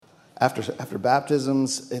after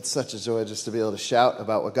baptisms. It's such a joy just to be able to shout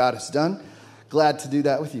about what God has done. Glad to do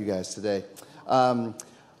that with you guys today.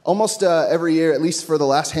 Almost every year, at least for the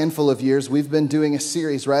last handful of years, we've been doing a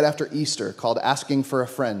series right after Easter called Asking for a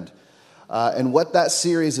Friend. And what that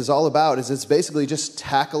series is all about is it's basically just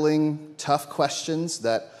tackling tough questions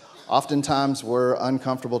that oftentimes we're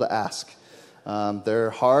uncomfortable to ask. They're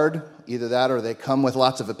hard, either that or they come with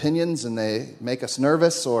lots of opinions and they make us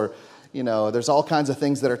nervous, or there's all kinds of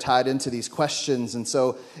things that are tied into these questions. And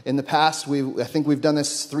so in the past, I think we've done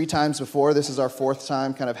this 3 times before. This is our 4th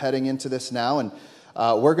time kind of heading into this now. And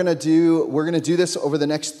we're going to do this over the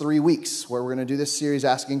next 3 weeks, where we're going to do this series,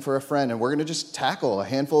 Asking for a Friend. And we're going to just tackle a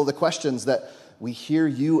handful of the questions that we hear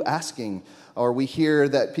you asking, or we hear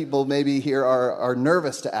that people maybe here are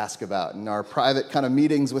nervous to ask about. In our private kind of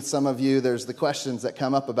meetings with some of you, there's the questions that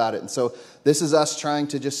come up about it. And so this is us trying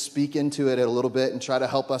to just speak into it a little bit and try to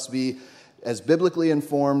help us be as biblically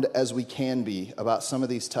informed as we can be about some of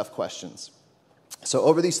these tough questions. So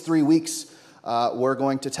over these 3 weeks, we're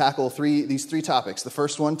going to tackle these three topics. The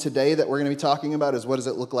first one today that we're going to be talking about is, what does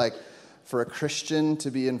it look like for a Christian to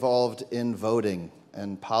be involved in voting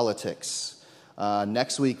and politics?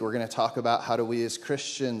 Next week, we're going to talk about how do we as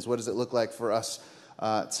Christians, what does it look like for us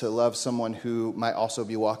to love someone who might also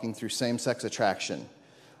be walking through same-sex attraction?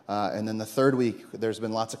 And then the third week, there's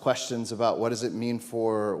been lots of questions about what does it mean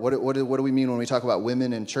what do we mean when we talk about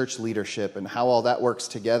women in church leadership and how all that works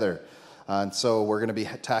together? And so we're going to be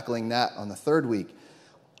tackling that on the third week.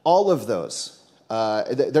 All of those,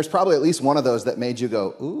 there's probably at least one of those that made you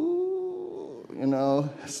go, ooh,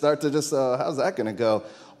 start to just, how's that going to go?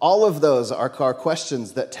 All of those are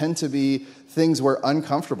questions that tend to be things we're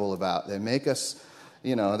uncomfortable about. They make us,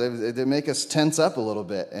 they make us tense up a little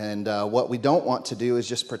bit. And what we don't want to do is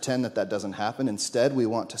just pretend that doesn't happen. Instead, we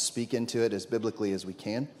want to speak into it as biblically as we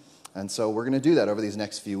can. And so we're going to do that over these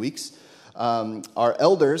next few weeks. Our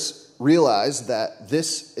elders realize that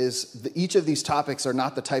each of these topics are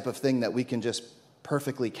not the type of thing that we can just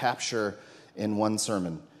perfectly capture in one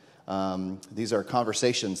sermon. These are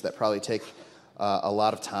conversations that probably take a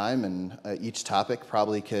lot of time, and each topic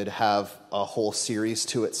probably could have a whole series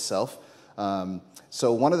to itself.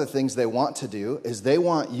 So one of the things they want to do is they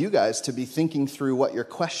want you guys to be thinking through what your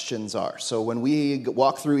questions are. So when we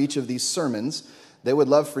walk through each of these sermons, they would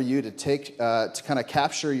love for you to to kind of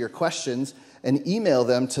capture your questions and email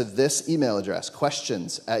them to this email address,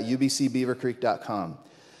 questions@ubcbeavercreek.com.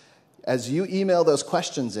 As you email those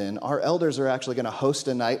questions in, our elders are actually going to host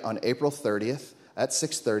a night on April 30th at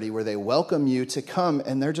 6:30 where they welcome you to come,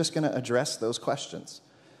 and they're just going to address those questions.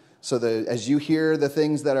 So as you hear the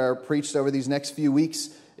things that are preached over these next few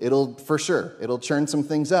weeks, it'll churn some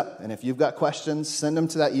things up. And if you've got questions, send them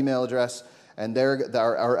to that email address, and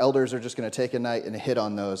our elders are just going to take a night and hit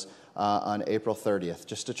on those on April 30th,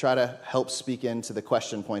 just to try to help speak into the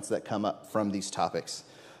question points that come up from these topics.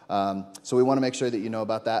 So we want to make sure that you know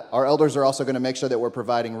about that. Our elders are also going to make sure that we're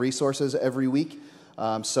providing resources every week.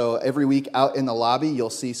 So every week out in the lobby,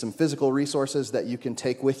 you'll see some physical resources that you can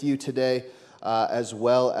take with you today, as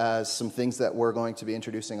well as some things that we're going to be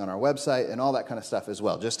introducing on our website and all that kind of stuff as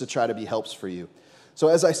well, just to try to be helps for you. So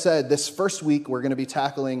as I said, this first week, we're going to be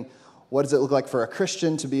tackling what does it look like for a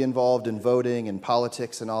Christian to be involved in voting and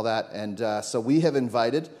politics and all that. And so we have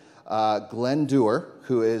invited Glen Duerr,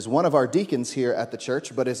 who is one of our deacons here at the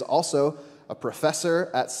church, but is also a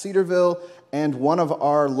professor at Cedarville and one of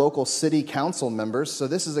our local city council members. So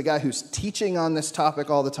this is a guy who's teaching on this topic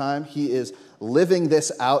all the time. He is living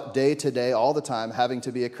this out day to day all the time, having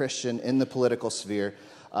to be a Christian in the political sphere.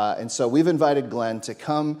 And so we've invited Glen to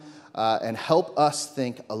come and help us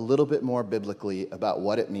think a little bit more biblically about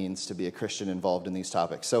what it means to be a Christian involved in these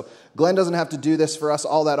topics. So Glen doesn't have to do this for us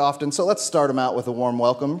all that often, so let's start him out with a warm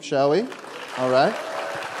welcome, shall we? All right.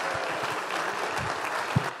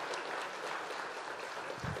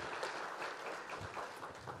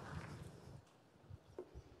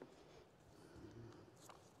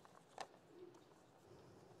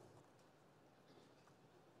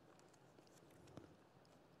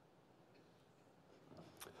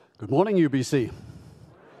 Good morning, UBC.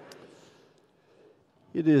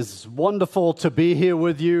 It is wonderful to be here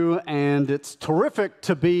with you, and it's terrific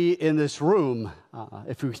to be in this room.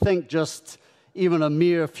 If you think just even a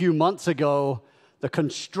mere few months ago, the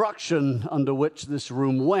construction under which this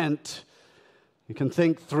room went, you can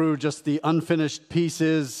think through just the unfinished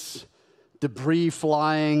pieces, debris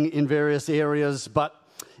flying in various areas. But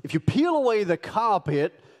if you peel away the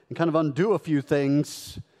carpet and kind of undo a few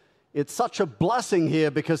things, it's such a blessing here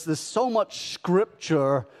because there's so much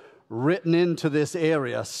scripture written into this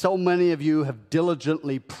area. So many of you have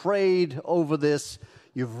diligently prayed over this.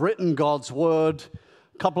 You've written God's word,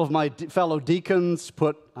 couple of my fellow deacons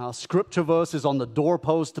put scripture verses on the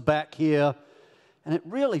doorpost back here, and it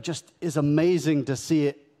really just is amazing to see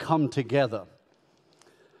it come together.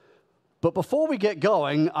 But before we get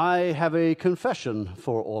going, I have a confession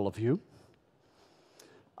for all of you.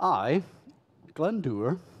 I, Glen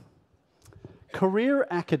Duerr, career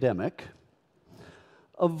academic,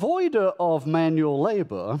 avoider of manual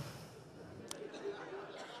labor,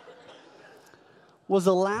 was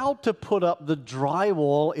allowed to put up the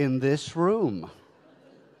drywall in this room.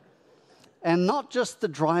 And not just the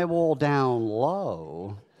drywall down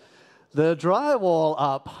low, the drywall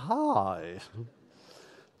up high.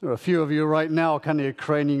 There are a few of you right now kind of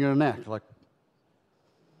craning your neck, like,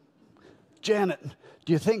 Janet,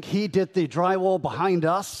 do you think he did the drywall behind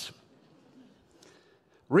us?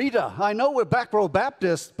 Rita, I know we're back row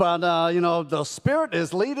Baptist, but, the Spirit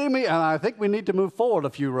is leading me, and I think we need to move forward a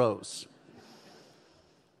few rows.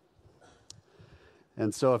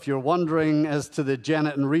 And so if you're wondering as to the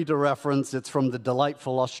Janet and Rita reference, it's from the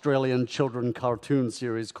delightful Australian children cartoon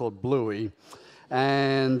series called Bluey.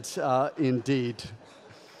 And indeed.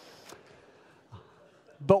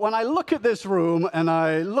 But when I look at this room, and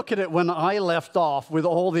I look at it when I left off with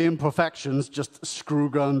all the imperfections, just screw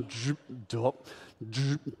gun,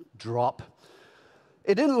 drop,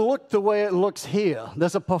 it didn't look the way it looks here.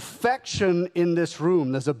 There's a perfection in this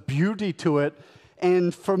room. There's a beauty to it.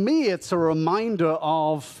 And for me, it's a reminder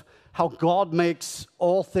of how God makes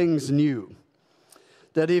all things new.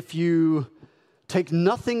 That if you take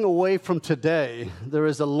nothing away from today, there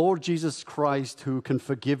is a Lord Jesus Christ who can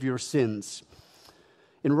forgive your sins.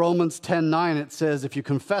 In Romans 10:9, it says, if you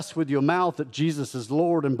confess with your mouth that Jesus is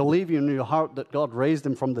Lord and believe in your heart that God raised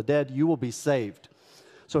him from the dead, you will be saved.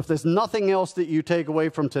 So if there's nothing else that you take away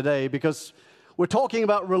from today, because we're talking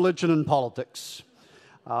about religion and politics,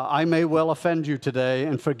 I may well offend you today,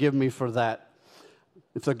 and forgive me for that.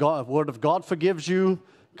 If the Word of God forgives you,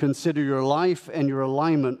 consider your life and your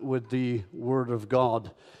alignment with the Word of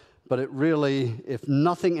God. But it really, if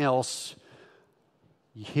nothing else,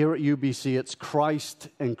 here at UBC, it's Christ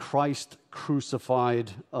and Christ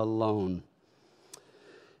crucified alone.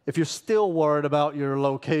 If you're still worried about your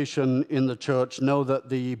location in the church, know that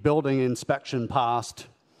the building inspection passed.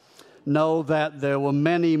 Know that there were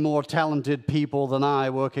many more talented people than I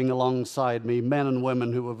working alongside me, men and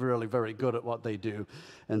women who were really very good at what they do.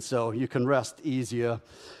 And so you can rest easier.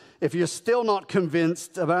 If you're still not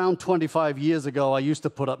convinced, around 25 years ago, I used to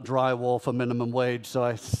put up drywall for minimum wage, so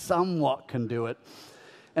I somewhat can do it.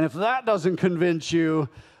 And if that doesn't convince you,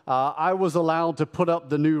 I was allowed to put up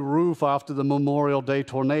the new roof after the Memorial Day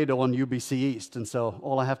tornado on UBC East. And so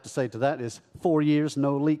all I have to say to that is 4 years,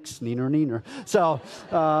 no leaks, neener, neener. So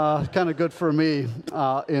kind of good for me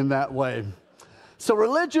in that way. So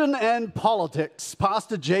religion and politics.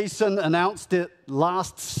 Pastor Jason announced it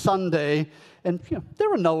last Sunday. And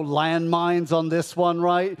there are no landmines on this one,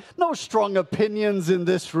 right? No strong opinions in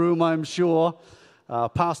this room, I'm sure.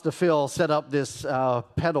 Pastor Phil set up this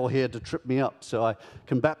pedal here to trip me up, so I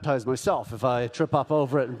can baptize myself if I trip up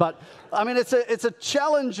over it. But, I mean, it's a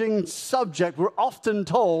challenging subject. We're often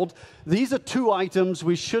told these are two items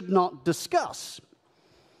we should not discuss.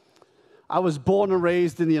 I was born and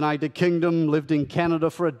raised in the United Kingdom, lived in Canada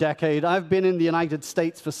for a decade. I've been in the United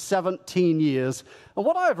States for 17 years. And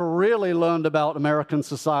what I've really learned about American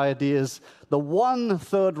society is the one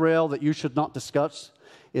third rail that you should not discuss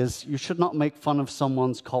is you should not make fun of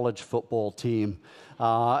someone's college football team.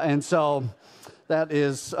 And so that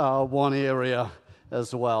is one area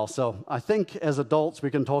as well. So I think as adults we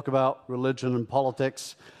can talk about religion and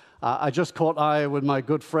politics. I just caught eye with my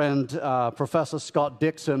good friend, Professor Scott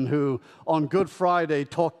Dixon, who on Good Friday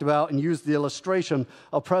talked about and used the illustration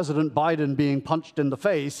of President Biden being punched in the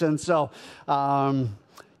face. And so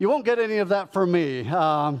you won't get any of that from me.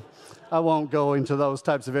 I won't go into those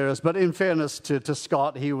types of areas. But in fairness to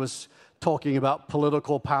Scott, he was talking about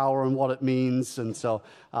political power and what it means. And so,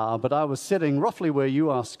 but I was sitting roughly where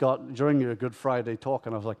you are, Scott, during your Good Friday talk,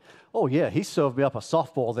 and I was like, oh, yeah, he served me up a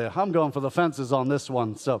softball there. I'm going for the fences on this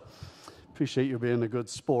one. So appreciate you being a good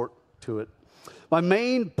sport to it. My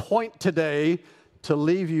main point today to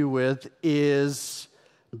leave you with is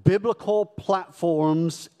biblical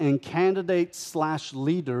platforms and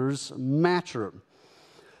candidates/leaders matter.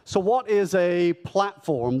 So what is a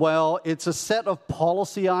platform? Well, it's a set of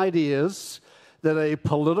policy ideas that a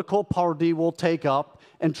political party will take up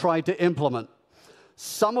and try to implement.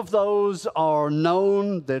 Some of those are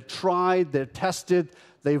known, they're tried, they're tested,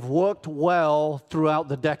 they've worked well throughout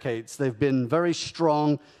the decades. They've been very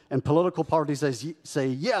strong, and political parties say,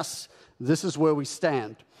 yes, this is where we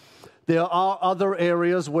stand. There are other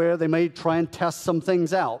areas where they may try and test some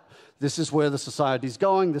things out. this is where the society's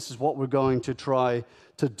going, this is what we're going to try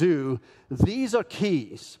to do. These are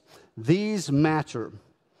keys. These matter.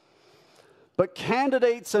 But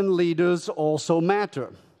candidates and leaders also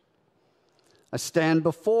matter. I stand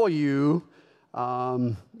before you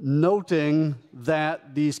noting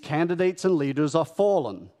that these candidates and leaders are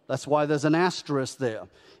fallen. That's why there's an asterisk there.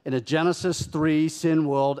 In a Genesis 3 sin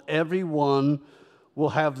world, everyone will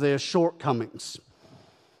have their shortcomings.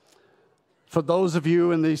 For those of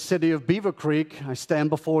you in the city of Beaver Creek, I stand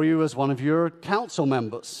before you as one of your council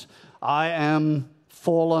members. I am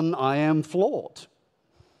fallen, I am flawed.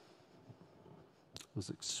 I was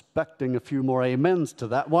expecting a few more amens to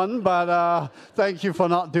that one, but thank you for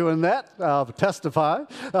not doing that. Testify.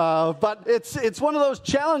 But it's one of those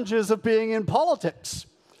challenges of being in politics.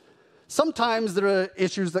 Sometimes there are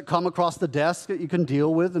issues that come across the desk that you can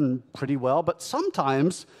deal with and pretty well, but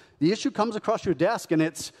sometimes the issue comes across your desk and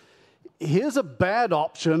it's, here's a bad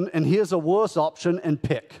option and here's a worse option, and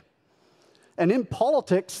pick. And in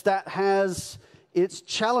politics, that has its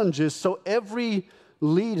challenges. So every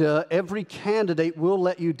leader, every candidate will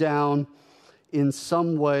let you down in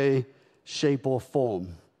some way, shape, or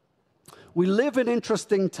form. We live in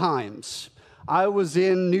interesting times. I was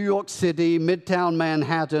in New York City, Midtown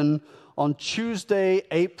Manhattan, on Tuesday,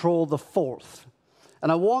 April the 4th.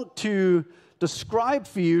 And I want to describe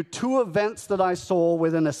for you two events that I saw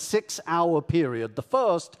within a 6-hour period. The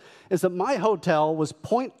first is that my hotel was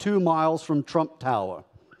 0.2 miles from Trump Tower.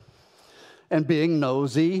 And being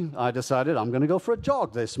nosy, I decided I'm going to go for a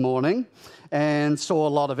jog this morning and saw a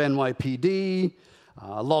lot of NYPD,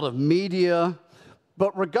 a lot of media.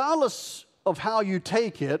 But regardless of how you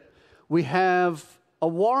take it, we have a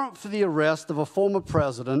warrant for the arrest of a former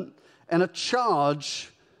president and a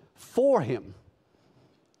charge for him.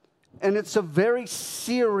 And it's a very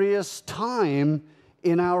serious time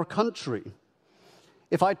in our country.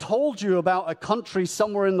 If I told you about a country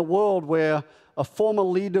somewhere in the world where a former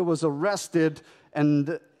leader was arrested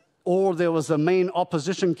or there was a main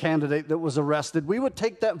opposition candidate that was arrested, we would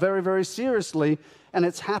take that very, very seriously, and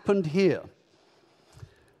it's happened here.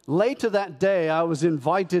 Later that day, I was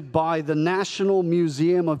invited by the National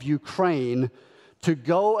Museum of Ukraine to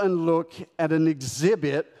go and look at an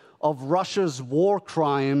exhibit of Russia's war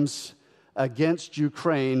crimes against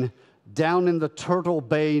Ukraine down in the Turtle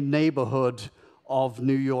Bay neighborhood of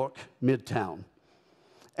New York Midtown.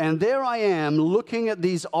 And there I am looking at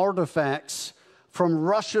these artifacts from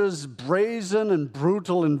Russia's brazen and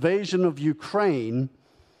brutal invasion of Ukraine,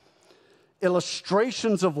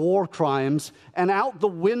 illustrations of war crimes, and out the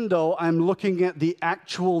window I'm looking at the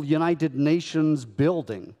actual United Nations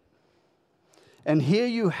building. And here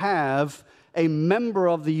you have a member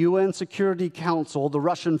of the UN Security Council, the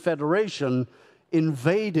Russian Federation,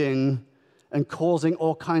 invading and causing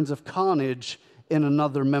all kinds of carnage in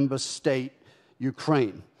another member state,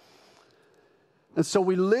 Ukraine. And so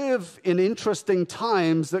we live in interesting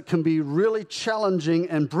times that can be really challenging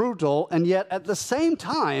and brutal, and yet at the same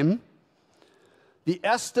time, the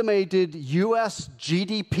estimated U.S.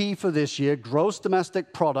 GDP for this year, gross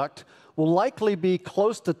domestic product, will likely be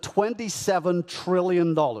close to $27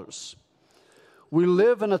 trillion. We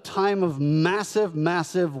live in a time of massive,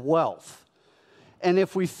 massive wealth. And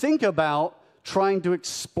if we think about trying to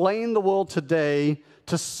explain the world today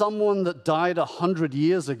to someone that died 100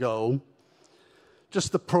 years ago,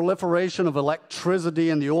 just the proliferation of electricity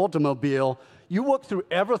and the automobile, you work through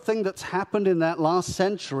everything that's happened in that last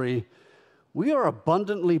century, we are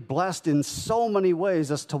abundantly blessed in so many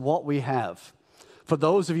ways as to what we have. For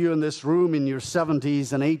those of you in this room in your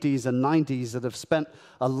 70s and 80s and 90s that have spent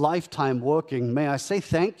a lifetime working, may I say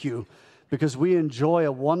thank you, because we enjoy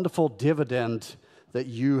a wonderful dividend that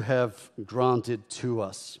you have granted to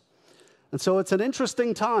us. And so it's an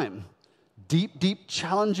interesting time. Deep, deep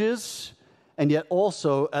challenges, and yet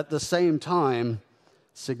also at the same time,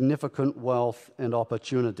 significant wealth and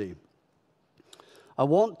opportunity. I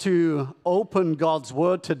want to open God's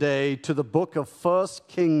Word today to the book of 1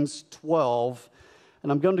 Kings 12,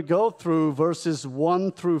 and I'm going to go through verses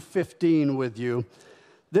 1 through 15 with you.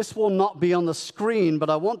 This will not be on the screen, but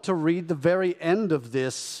I want to read the very end of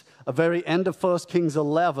this, the very end of 1 Kings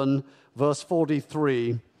 11, verse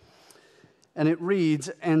 43. And it reads,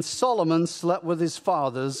 "And Solomon slept with his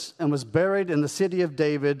fathers and was buried in the city of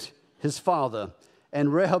David, his father.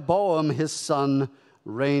 And Rehoboam, his son,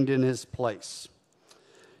 reigned in his place."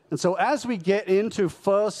 And so as we get into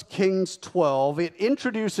 1 Kings 12, it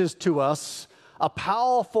introduces to us a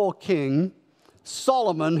powerful king,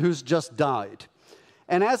 Solomon, who's just died.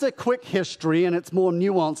 And as a quick history, and it's more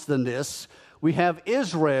nuanced than this, we have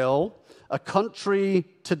Israel, a country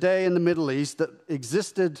today in the Middle East that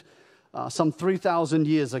existed some 3,000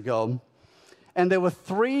 years ago. And there were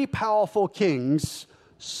three powerful kings,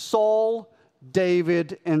 Saul,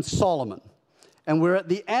 David, and Solomon. And we're at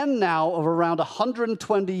the end now of around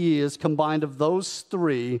 120 years combined of those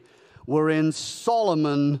three, wherein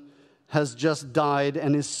Solomon has just died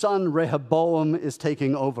and his son Rehoboam is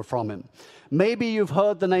taking over from him. Maybe you've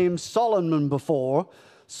heard the name Solomon before.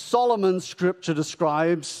 Solomon, Scripture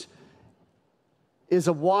describes, is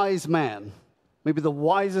a wise man, maybe the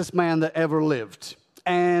wisest man that ever lived.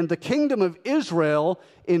 And the kingdom of Israel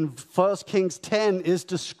in 1 Kings 10 is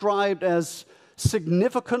described as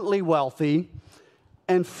significantly wealthy,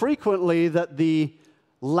 and frequently that the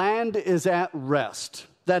land is at rest.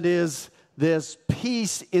 That is, there's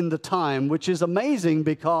peace in the time, which is amazing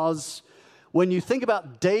because when you think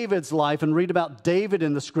about David's life and read about David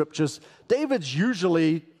in the Scriptures, David's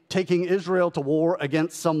usually taking Israel to war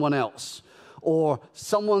against someone else, or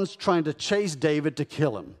someone's trying to chase David to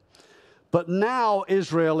kill him. But now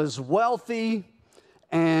Israel is wealthy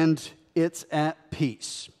and it's at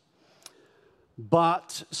peace.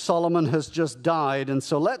 But Solomon has just died, and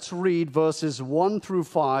so let's read verses 1 through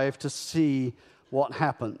 5 to see what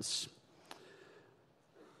happens.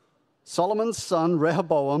 Solomon's son,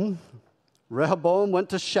 Rehoboam went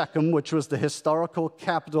to Shechem, which was the historical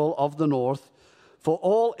capital of the north, for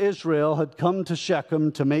all Israel had come to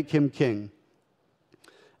Shechem to make him king.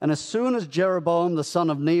 And as soon as Jeroboam, the son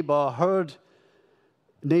of Nebat, heard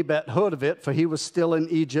of it, for he was still in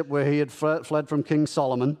Egypt where he had fled from King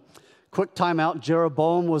Solomon. Quick time out,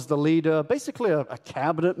 Jeroboam was the leader, basically a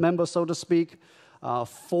cabinet member, so to speak,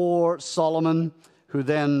 for Solomon, who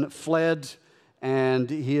then fled, and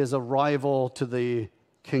he is a rival to the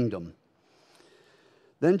kingdom.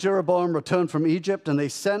 Then Jeroboam returned from Egypt, and they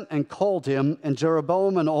sent and called him, and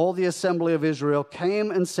Jeroboam and all the assembly of Israel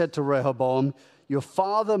came and said to Rehoboam, "Your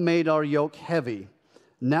father made our yoke heavy.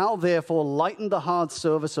 Now, therefore, lighten the hard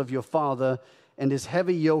service of your father and his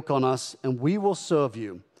heavy yoke on us, and we will serve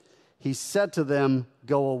you." He said to them,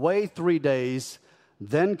 "Go away 3 days,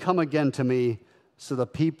 then come again to me." So the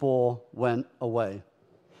people went away.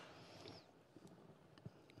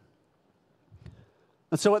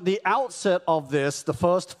 And so at the outset of this, the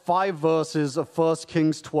first 5 verses of 1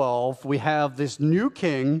 Kings 12, we have this new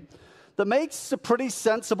king that makes a pretty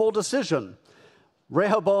sensible decision.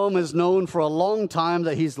 Rehoboam is known for a long time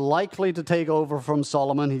that he's likely to take over from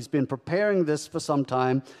Solomon. He's been preparing this for some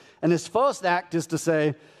time. And his first act is to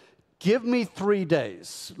say, give me 3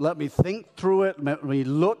 days. Let me think through it. Let me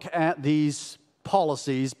look at these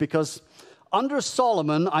policies. Because under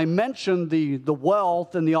Solomon, I mentioned the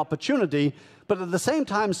wealth and the opportunity, but at the same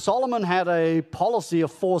time, Solomon had a policy of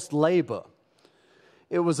forced labor.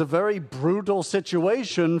 It was a very brutal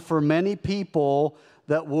situation for many people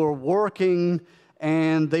that were working,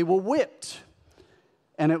 and they were whipped.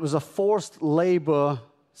 And it was a forced labor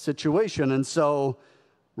situation. And so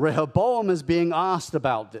Rehoboam is being asked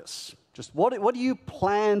about this. Just what do you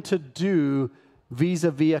plan to do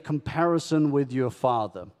vis-a-vis a comparison with your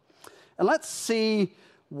father? And let's see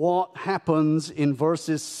what happens in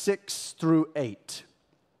verses 6 through 8.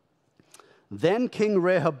 Then King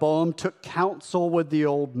Rehoboam took counsel with the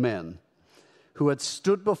old men who had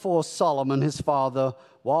stood before Solomon his father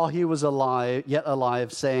while he was yet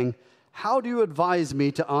alive, saying, "How do you advise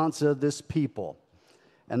me to answer this people?"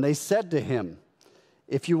 And they said to him,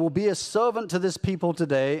 "If you will be a servant to this people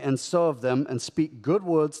today and serve them and speak good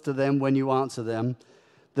words to them when you answer them,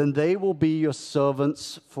 then they will be your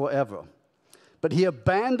servants forever." But he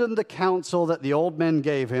abandoned the counsel that the old men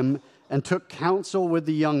gave him and took counsel with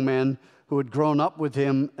the young men who had grown up with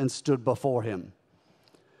him and stood before him.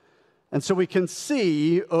 And so we can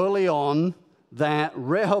see early on that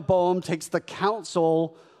Rehoboam takes the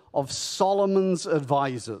counsel of Solomon's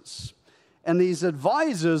advisors. And these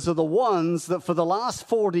advisors are the ones that for the last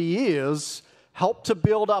 40 years helped to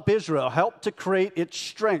build up Israel, helped to create its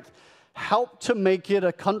strength, helped to make it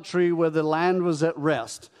a country where the land was at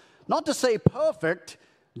rest. Not to say perfect,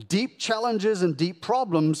 deep challenges and deep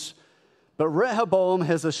problems, but Rehoboam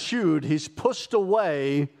has eschewed, he's pushed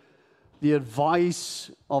away the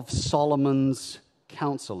advice of Solomon's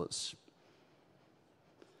counselors.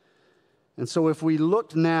 And so if we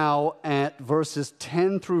look now at verses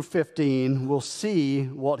 10 through 15, we'll see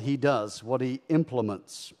what he does, what he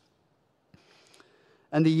implements.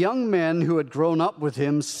 And the young men who had grown up with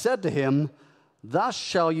him said to him, "Thus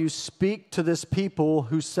shall you speak to this people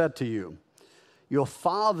who said to you, 'Your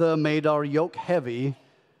father made our yoke heavy,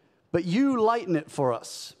 but you lighten it for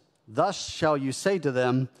us.' Thus shall you say to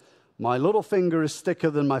them, 'My little finger is thicker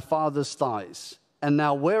than my father's thighs. And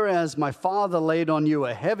now whereas my father laid on you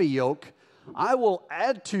a heavy yoke, I will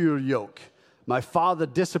add to your yoke. My father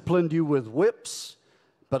disciplined you with whips,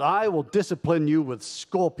 but I will discipline you with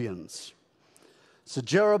scorpions." So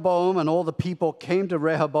Jeroboam and all the people came to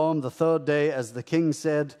Rehoboam the third day, as the king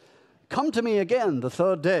said, "Come to me again the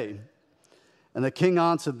third day." And the king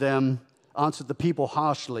answered the people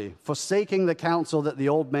harshly, forsaking the counsel that the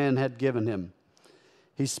old man had given him.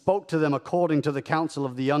 He spoke to them according to the counsel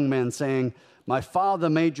of the young men, saying, "My father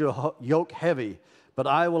made your yoke heavy, but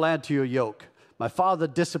I will add to your yoke. My father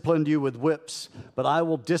disciplined you with whips, but I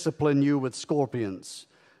will discipline you with scorpions."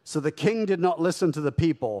 So the king did not listen to the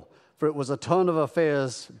people, for it was a turn of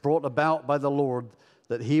affairs brought about by the Lord,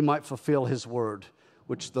 that he might fulfill his word,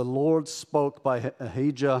 which the Lord spoke by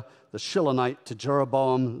Ahijah the Shilonite to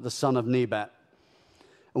Jeroboam the son of Nebat.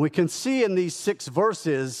 And we can see in these 6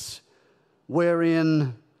 verses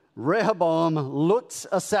wherein Rehoboam looks,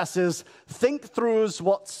 assesses, think throughs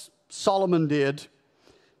what Solomon did,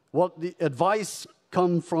 what the advice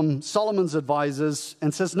come from Solomon's advisors,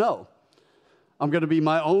 and says, "No, I'm going to be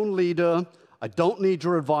my own leader. I don't need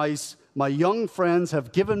your advice. My young friends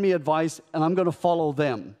have given me advice, and I'm going to follow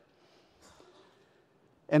them."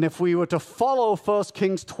 And if we were to follow 1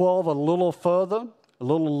 Kings 12 a little further, a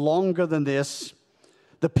little longer than this,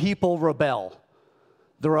 the people rebel.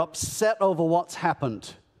 They're upset over what's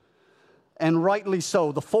happened. And rightly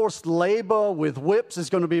so. The forced labor with whips is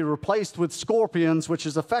going to be replaced with scorpions, which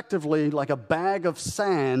is effectively like a bag of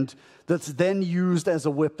sand that's then used as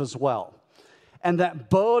a whip as well. And that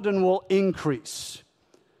burden will increase.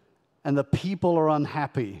 And the people are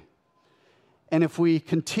unhappy. And if we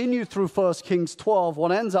continue through 1 Kings 12,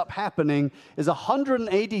 what ends up happening is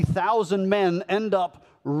 180,000 men end up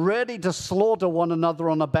ready to slaughter one another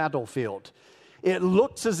on a battlefield. It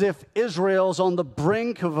looks as if Israel's on the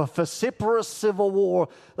brink of a vociferous civil war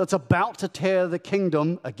that's about to tear the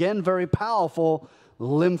kingdom, again very powerful,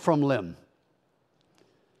 limb from limb.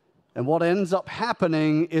 And what ends up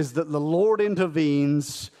happening is that the Lord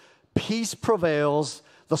intervenes, peace prevails,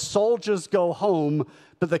 the soldiers go home,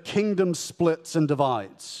 but the kingdom splits and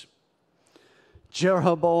divides.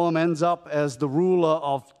 Jeroboam ends up as the ruler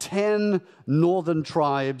of 10 northern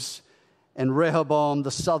tribes, and Rehoboam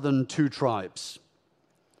the southern 2 tribes.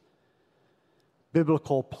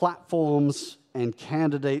 Biblical platforms and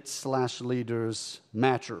candidates/leaders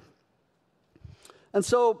matter. And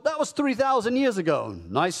so that was 3,000 years ago.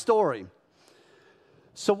 Nice story.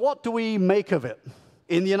 So what do we make of it?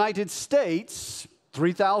 In the United States,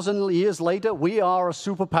 3,000 years later, we are a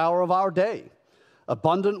superpower of our day.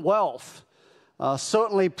 Abundant wealth.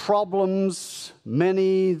 Certainly problems,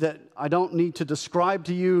 many that I don't need to describe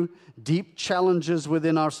to you, deep challenges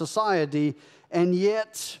within our society, and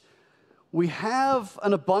yet we have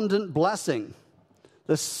an abundant blessing.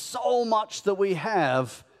 There's so much that we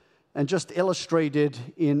have, and just illustrated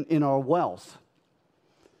in our wealth.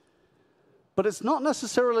 But it's not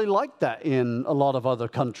necessarily like that in a lot of other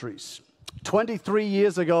countries. 23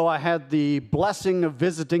 years ago, I had the blessing of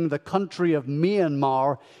visiting the country of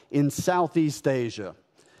Myanmar in Southeast Asia.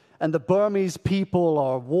 And the Burmese people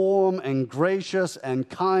are warm and gracious and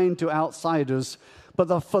kind to outsiders.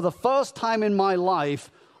 But for the first time in my life,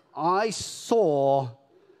 I saw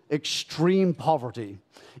extreme poverty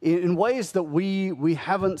in ways that we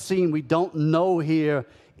haven't seen, we don't know here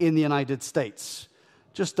in the United States.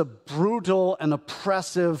 Just a brutal and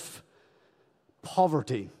oppressive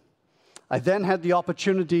poverty. I then had the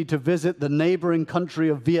opportunity to visit the neighboring country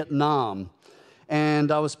of Vietnam.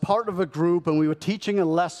 And I was part of a group, and we were teaching a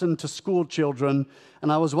lesson to school children.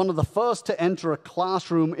 And I was one of the first to enter a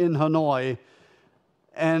classroom in Hanoi.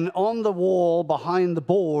 And on the wall behind the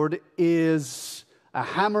board is a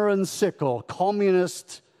hammer and sickle,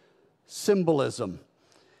 communist symbolism.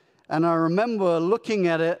 And I remember looking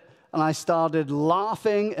at it, and I started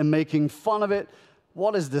laughing and making fun of it.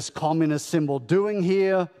 What is this communist symbol doing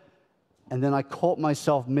here? And then I caught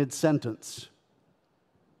myself mid-sentence.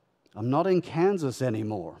 I'm not in Kansas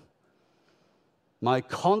anymore. My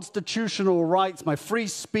constitutional rights, my free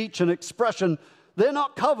speech and expression, they're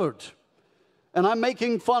not covered. And I'm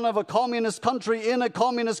making fun of a communist country in a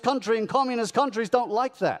communist country, and communist countries don't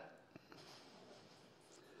like that.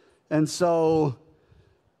 And so,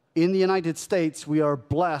 in the United States, we are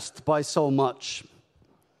blessed by so much.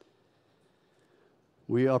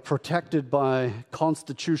 We are protected by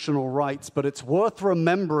constitutional rights, but it's worth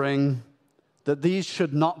remembering that these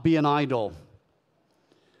should not be an idol.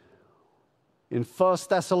 In 1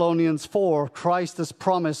 Thessalonians 4, Christ has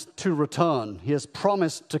promised to return. He has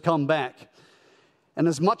promised to come back. And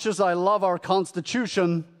as much as I love our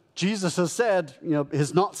Constitution, Jesus has said,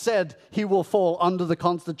 has not said he will fall under the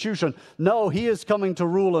Constitution. No, he is coming to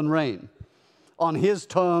rule and reign on his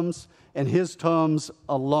terms and his terms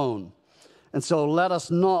alone. And so let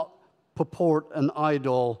us not purport an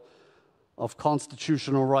idol of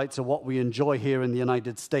constitutional rights or what we enjoy here in the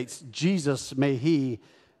United States. Jesus, may he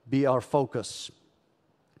be our focus.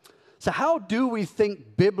 So how do we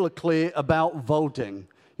think biblically about voting?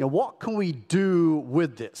 What can we do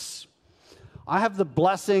with this? I have the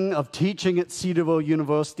blessing of teaching at Cedarville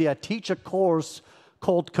University. I teach a course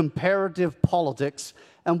called Comparative Politics,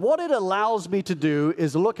 and what it allows me to do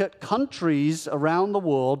is look at countries around the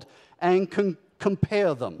world and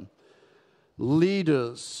compare them.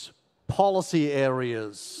 Leaders, policy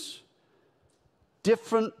areas,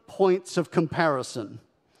 different points of comparison.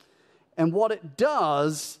 And what it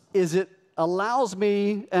does is it allows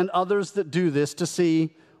me and others that do this to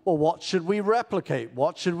see, well, what should we replicate?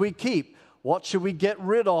 What should we keep? What should we get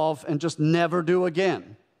rid of and just never do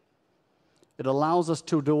again? It allows us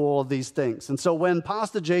to do all of these things. And so when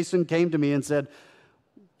Pastor Jason came to me and said,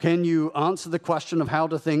 can you answer the question of how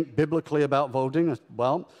to think biblically about voting?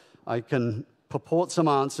 Well, I can purport some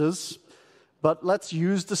answers, but let's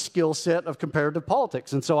use the skill set of comparative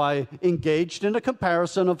politics. And so I engaged in a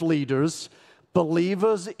comparison of leaders,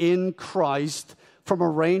 believers in Christ from a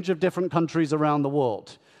range of different countries around the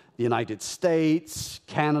world. The United States,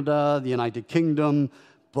 Canada, the United Kingdom,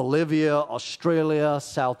 Bolivia, Australia,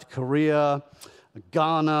 South Korea,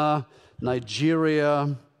 Ghana,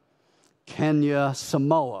 Nigeria, Kenya,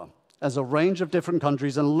 Samoa, as a range of different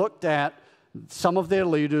countries, and looked at some of their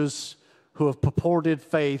leaders who have purported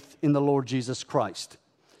faith in the Lord Jesus Christ.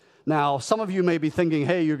 Now, some of you may be thinking,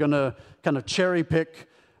 hey, you're going to kind of cherry pick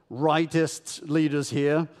rightist leaders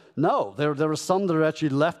here. No, there are some that are actually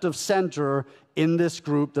left of center in this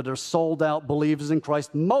group that are sold out believers in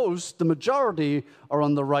Christ. The majority are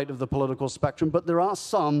on the right of the political spectrum, but there are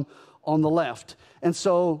some on the left. And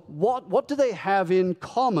so what do they have in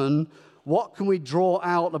common? What can we draw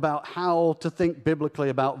out about how to think biblically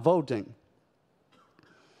about voting?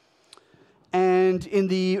 And in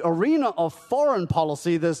the arena of foreign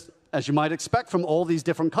policy, there's, as you might expect from all these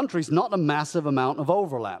different countries, not a massive amount of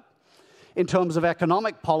overlap. In terms of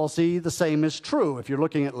economic policy, the same is true. If you're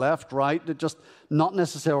looking at left, right, just not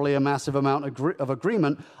necessarily a massive amount of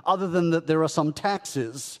agreement, other than that there are some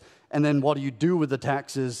taxes, and then what do you do with the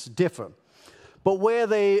taxes differ. But where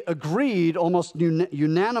they agreed almost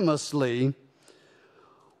unanimously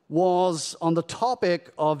was on the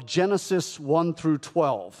topic of Genesis 1 through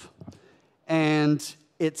 12. And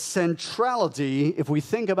its centrality, if we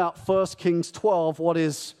think about 1 Kings 12,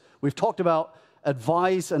 we've talked about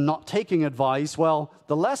advice and not taking advice. Well,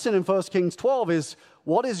 the lesson in 1 Kings 12 is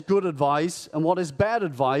what is good advice and what is bad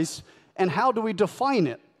advice, and how do we define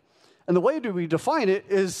it? And the way do we define it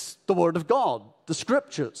is the Word of God, the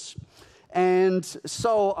Scriptures. And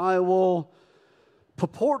so I will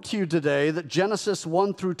purport to you today that Genesis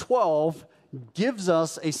 1 through 12 gives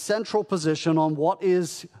us a central position on what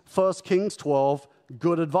is 1 Kings 12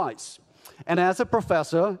 good advice. And as a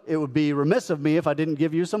professor, it would be remiss of me if I didn't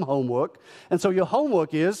give you some homework. And so your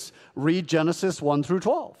homework is read Genesis 1 through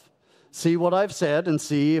 12. See what I've said and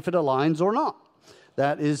see if it aligns or not.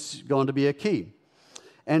 That is going to be a key.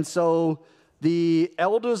 And so the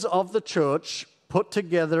elders of the church put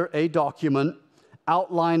together a document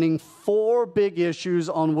outlining 4 big issues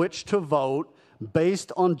on which to vote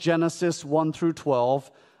based on Genesis 1 through 12.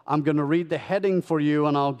 I'm going to read the heading for you,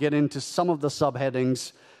 and I'll get into some of the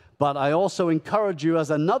subheadings. But I also encourage you, as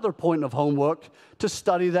another point of homework, to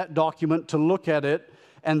study that document, to look at it,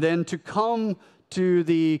 and then to come to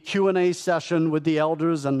the Q&A session with the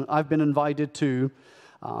elders, and I've been invited to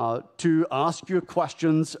ask you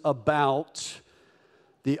questions about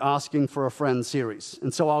the Asking for a Friend series.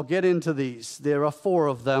 And so I'll get into these. There are 4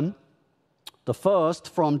 of them. The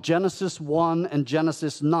first, from Genesis 1 and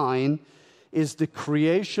Genesis 9, is the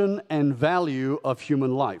creation and value of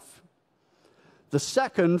human life. The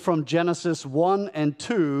second, from Genesis 1 and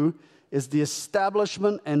 2, is the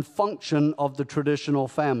establishment and function of the traditional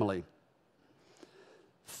family.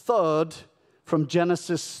 Third, from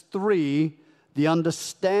Genesis 3, the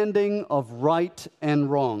understanding of right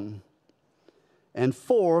and wrong. And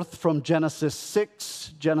fourth, from Genesis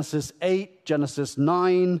 6, Genesis 8, Genesis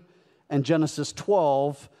 9, and Genesis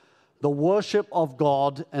 12, the worship of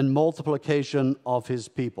God and multiplication of his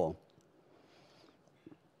people.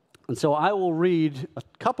 And so I will read a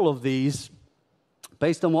couple of these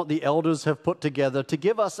based on what the elders have put together to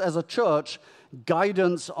give us as a church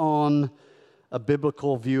guidance on a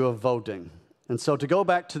biblical view of voting. And so to go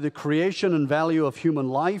back to the creation and value of human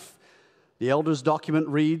life, the elders' document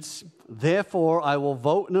reads, "Therefore I will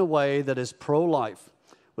vote in a way that is pro-life,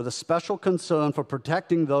 with a special concern for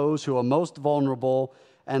protecting those who are most vulnerable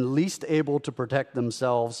and least able to protect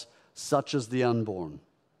themselves, such as the unborn.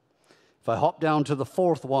 If I hop down to the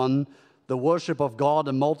fourth one, the worship of God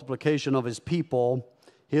and multiplication of his people,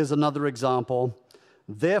 here's another example.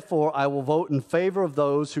 Therefore, I will vote in favor of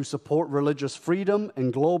those who support religious freedom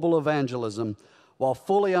and global evangelism, while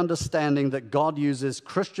fully understanding that God uses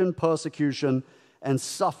Christian persecution and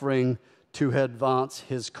suffering to advance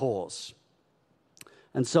his cause.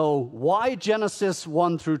 And so, why Genesis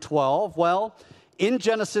 1 through 12? Well, in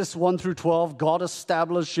Genesis 1 through 12, God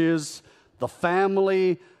establishes the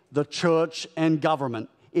family, the church, and government.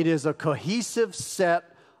 It is a cohesive set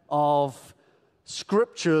of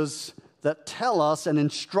scriptures that tell us and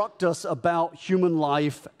instruct us about human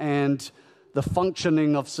life and the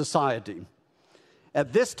functioning of society.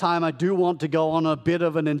 At this time, I do want to go on a bit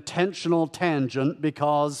of an intentional tangent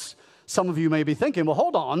because some of you may be thinking, well,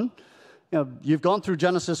 hold on. You've gone through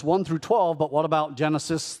Genesis 1 through 12, but what about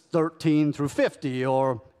Genesis 13 through 50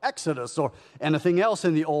 or Exodus or anything else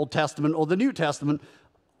in the Old Testament or the New Testament?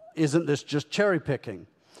 Isn't this just cherry picking?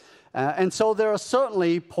 And so there are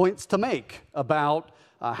certainly points to make about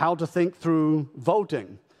how to think through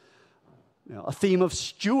voting. A theme of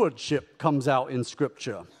stewardship comes out in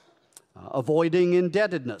Scripture. Avoiding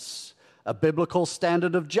indebtedness, a biblical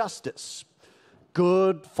standard of justice,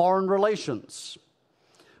 good foreign relations.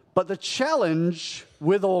 But the challenge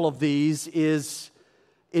with all of these is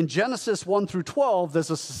in Genesis 1 through 12,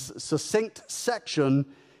 there's a succinct section.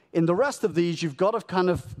 In the rest of these, you've got to kind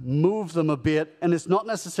of move them a bit, and it's not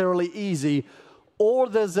necessarily easy. Or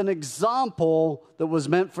there's an example that was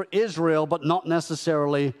meant for Israel, but not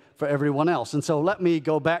necessarily for everyone else. And so let me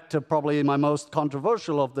go back to probably my most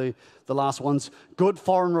controversial of the last ones, good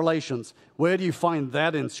foreign relations. Where do you find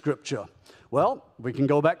that in Scripture? Well, we can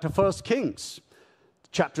go back to 1 Kings.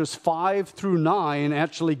 Chapters 5 through 9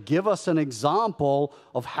 actually give us an example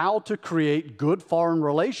of how to create good foreign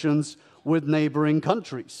relations with neighboring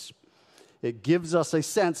countries. It gives us a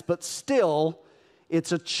sense, but still,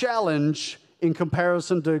 it's a challenge in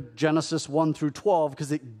comparison to Genesis 1 through 12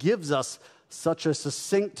 because it gives us such a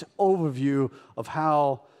succinct overview of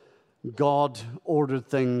how God ordered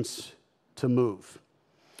things to move.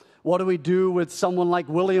 What do we do with someone like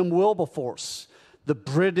William Wilberforce, the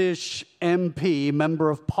British MP,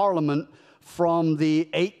 Member of Parliament from the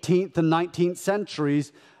 18th and 19th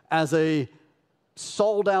centuries, as a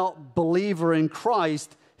sold-out believer in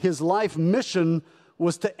Christ? His life mission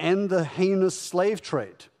was to end the heinous slave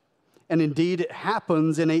trade. And indeed, it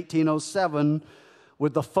happens in 1807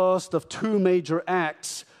 with the first of two major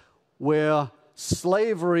acts where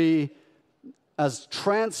slavery as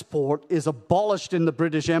transport is abolished in the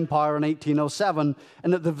British Empire in 1807.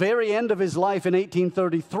 And at the very end of his life in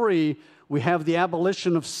 1833, we have the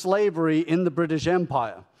abolition of slavery in the British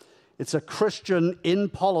Empire. It's a Christian in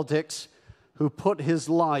politics who put his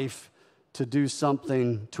life to do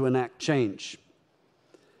something to enact change.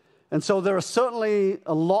 And so there's certainly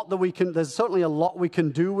a lot we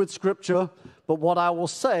can do with Scripture, but what I will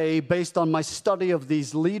say, based on my study of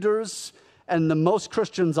these leaders and the most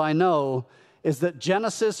Christians I know, is that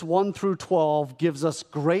Genesis 1 through 12 gives us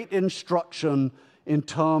great instruction in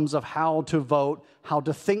terms of how to vote, how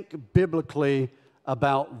to think biblically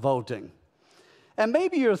about voting. And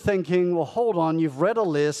maybe you're thinking, well, hold on, you've read a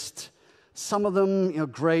list. Some of them,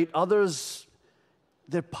 great. Others,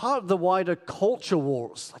 they're part of the wider culture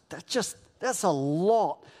wars. Like that's a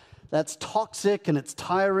lot. That's toxic and it's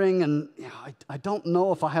tiring, and I don't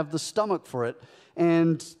know if I have the stomach for it.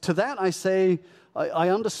 And to that I say, I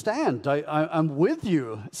understand. I'm with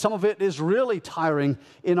you. Some of it is really tiring.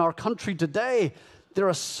 In our country today, there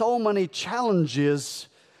are so many challenges,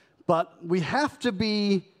 but we have to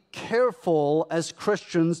be careful as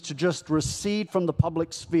Christians to just recede from the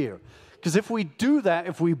public sphere. Because if we do that,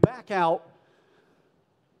 if we back out,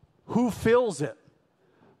 who fills it?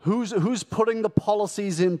 Who's putting the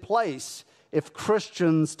policies in place if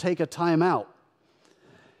Christians take a time out?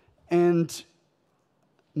 And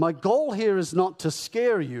my goal here is not to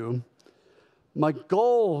scare you. My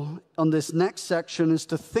goal on this next section is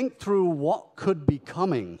to think through what could be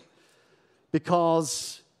coming.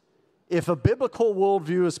 Because if a biblical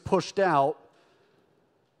worldview is pushed out,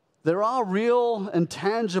 there are real and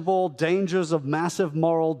tangible dangers of massive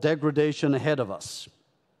moral degradation ahead of us.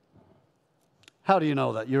 How do you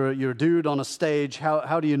know that? You're a dude on a stage.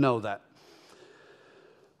 How do you know that?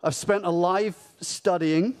 I've spent a life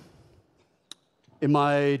studying. In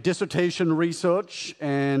my dissertation research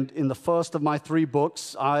and in the first of my 3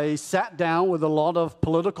 books, I sat down with a lot of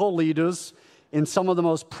political leaders in some of the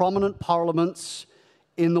most prominent parliaments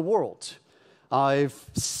in the world. I've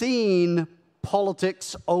seen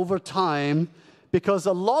politics over time because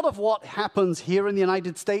a lot of what happens here in the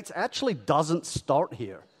United States actually doesn't start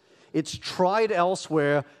here. it's tried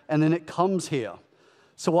elsewhere, and then it comes here.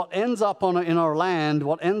 So what ends up in our land,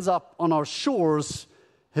 what ends up on our shores,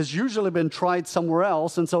 has usually been tried somewhere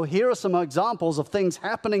else. And so here are some examples of things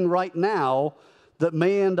happening right now that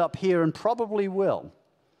may end up here and probably will.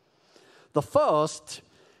 The first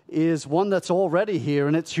is one that's already here,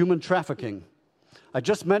 and it's human trafficking. I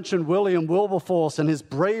just mentioned William Wilberforce and his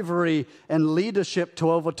bravery and leadership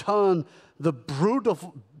to overturn the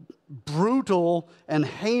brutal and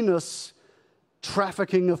heinous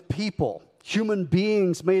trafficking of people, human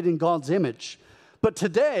beings made in God's image. But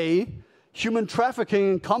today, human trafficking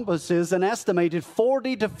encompasses an estimated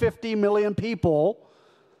 40 to 50 million people,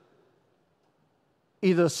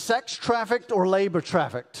 either sex trafficked or labor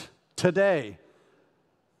trafficked today.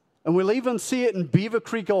 And we'll even see it in Beaver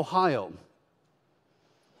Creek, Ohio.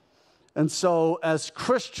 And so, as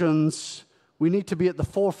Christians, we need to be at the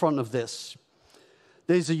forefront of this.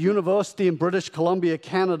 There's a university in British Columbia,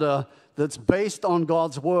 Canada, that's based on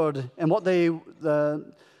God's Word. And what the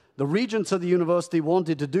regents of the university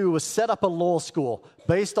wanted to do was set up a law school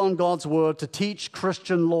based on God's Word to teach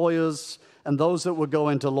Christian lawyers and those that would go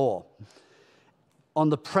into law on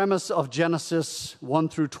the premise of Genesis 1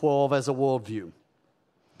 through 12 as a worldview.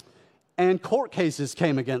 And court cases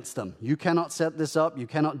came against them. You cannot set this up. You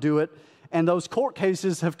cannot do it. And those court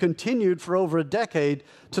cases have continued for over a decade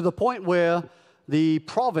to the point where the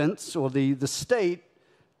province or the state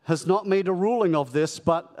has not made a ruling of this,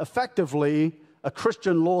 but effectively a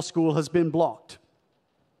Christian law school has been blocked.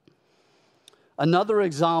 Another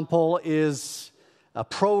example is a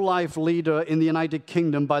pro-life leader in the United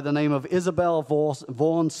Kingdom by the name of Isabel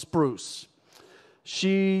Vaughan Spruce.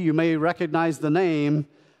 She, you may recognize the name,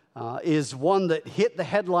 is one that hit the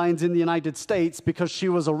headlines in the United States because she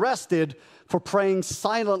was arrested for praying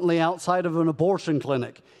silently outside of an abortion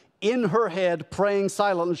clinic. In her head, praying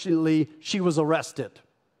silently, she was arrested.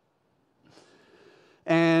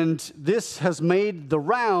 And this has made the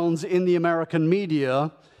rounds in the American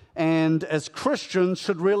media, and as Christians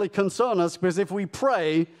should really concern us, because if we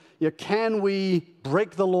pray, can we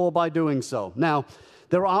break the law by doing so? Now,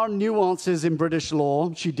 there are nuances in British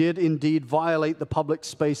law. She did indeed violate the Public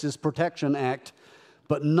Spaces Protection Act,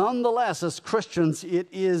 but nonetheless, as Christians, it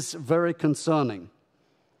is very concerning.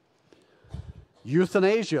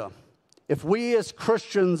 Euthanasia. If we as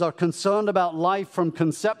Christians are concerned about life from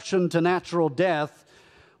conception to natural death,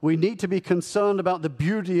 we need to be concerned about the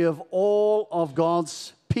beauty of all of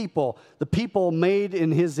God's people, the people made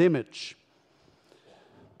in His image.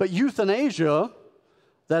 But euthanasia,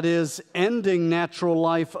 that is, ending natural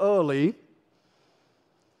life early,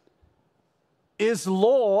 is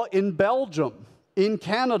law in Belgium, in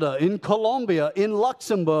Canada, in Colombia, in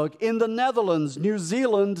Luxembourg, in the Netherlands, New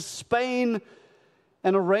Zealand, Spain,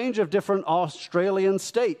 and a range of different Australian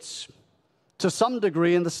states. To some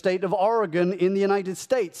degree in the state of Oregon in the United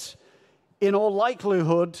States. In all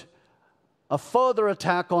likelihood, a further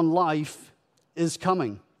attack on life is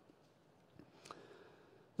coming.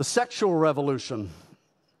 The sexual revolution.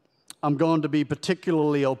 I'm going to be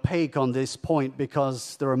particularly opaque on this point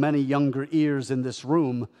because there are many younger ears in this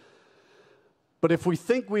room. But if we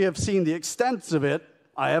think we have seen the extent of it,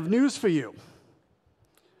 I have news for you.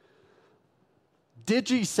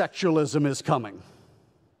 Digisexualism is coming.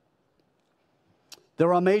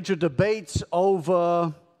 There are major debates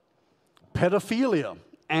over pedophilia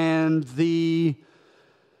and the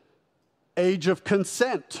age of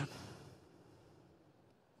consent.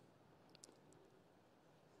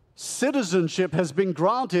 Citizenship has been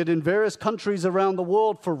granted in various countries around the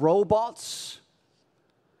world for robots,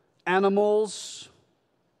 animals,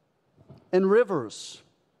 and rivers.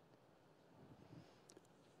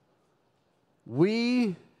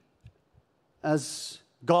 We, as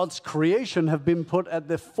God's creation, have been put at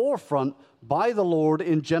the forefront by the Lord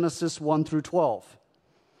in Genesis 1 through 12.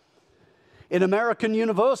 In American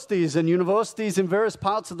universities and universities in various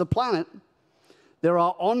parts of the planet, there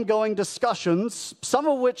are ongoing discussions, some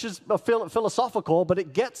of which is philosophical, but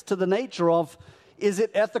it gets to the nature of, is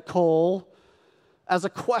it ethical as a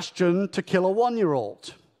question to kill a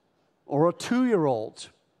 1-year-old or a 2-year-old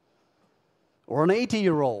or an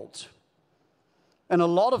 80-year-old? And a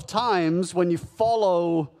lot of times when you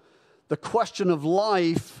follow the question of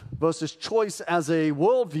life versus choice as a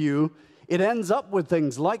worldview, it ends up with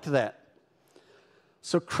things like that.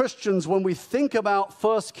 So Christians, when we think about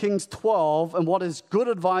 1 Kings 12 and what is good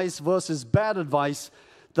advice versus bad advice,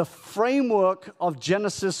 the framework of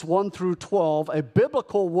Genesis 1 through 12, a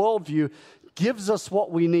biblical worldview, gives us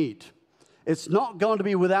what we need. It's not going to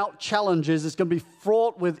be without challenges. It's going to be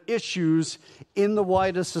fraught with issues in the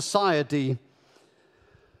wider society.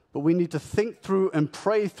 But we need to think through and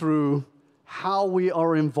pray through how we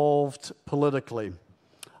are involved politically.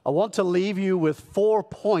 I want to leave you with 4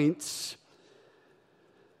 points,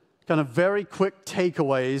 kind of very quick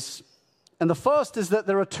takeaways. And the first is that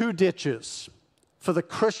there are 2 ditches for the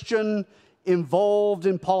Christian involved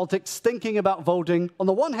in politics, thinking about voting. On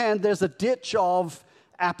the one hand, there's a ditch of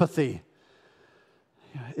apathy.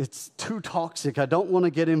 It's too toxic. I don't want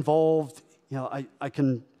to get involved. I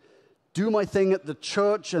can do my thing at the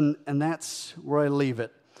church, and that's where I leave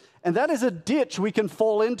it. And that is a ditch we can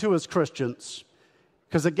fall into as Christians.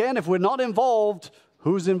 Because again, if we're not involved,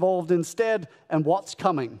 who's involved instead, and what's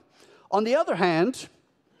coming? On the other hand,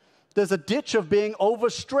 there's a ditch of being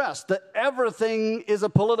overstressed, that everything is a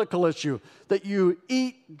political issue, that you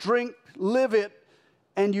eat, drink, live it,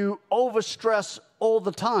 and you overstress all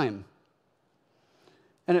the time.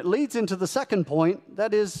 And it leads into the second point,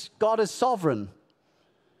 that is, God is sovereign.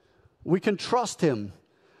 We can trust Him.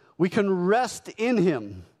 We can rest in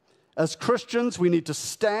Him. As Christians, we need to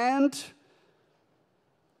stand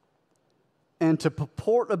and to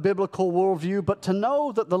purport a biblical worldview, but to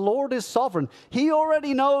know that the Lord is sovereign. He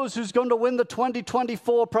already knows who's going to win the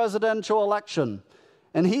 2024 presidential election,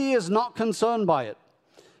 and He is not concerned by it.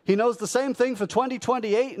 He knows the same thing for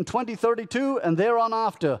 2028 and 2032 and thereon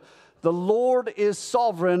after. The Lord is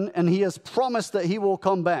sovereign, and He has promised that He will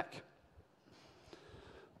come back.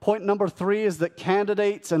 Point number 3 is that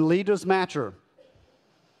candidates and leaders matter.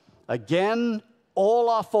 Again, all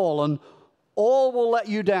are fallen. All will let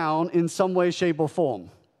you down in some way, shape, or form.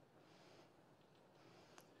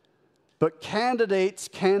 But candidates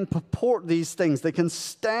can purport these things. They can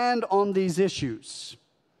stand on these issues.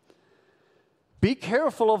 Be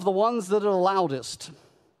careful of the ones that are loudest.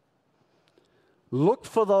 Look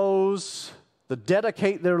for those that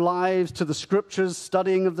dedicate their lives to the Scriptures,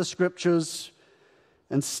 studying of the Scriptures,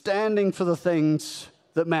 and standing for the things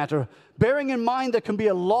that matter. Bearing in mind there can be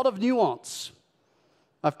a lot of nuance.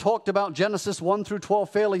 I've talked about Genesis 1 through 12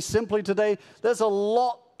 fairly simply today. There's a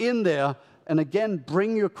lot in there. And again,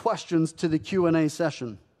 bring your questions to the Q&A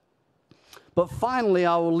session. But finally,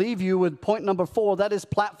 I will leave you with point number 4. That is,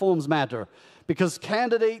 platforms matter. Because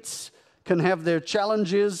candidates can have their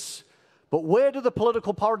challenges, but where do the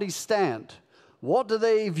political parties stand? What do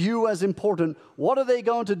they view as important? What are they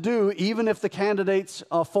going to do even if the candidates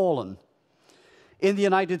are fallen? In the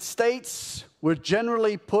United States, we're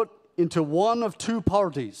generally put into one of 2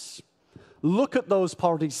 parties. Look at those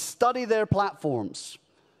parties. Study their platforms.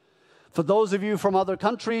 For those of you from other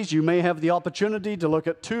countries, you may have the opportunity to look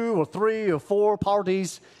at 2 or 3 or 4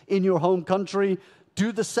 parties in your home country.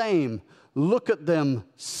 Do the same. Look at them.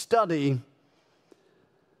 Study.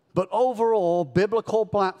 But overall, biblical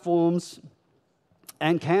platforms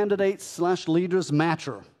and candidates/leaders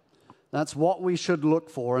matter. That's what we should look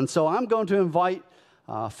for. And so I'm going to invite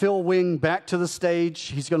Phil Wing back to the stage.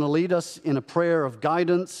 He's going to lead us in a prayer of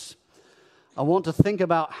guidance. I want to think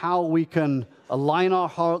about how we can align our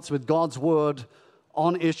hearts with God's Word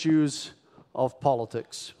on issues of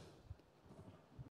politics.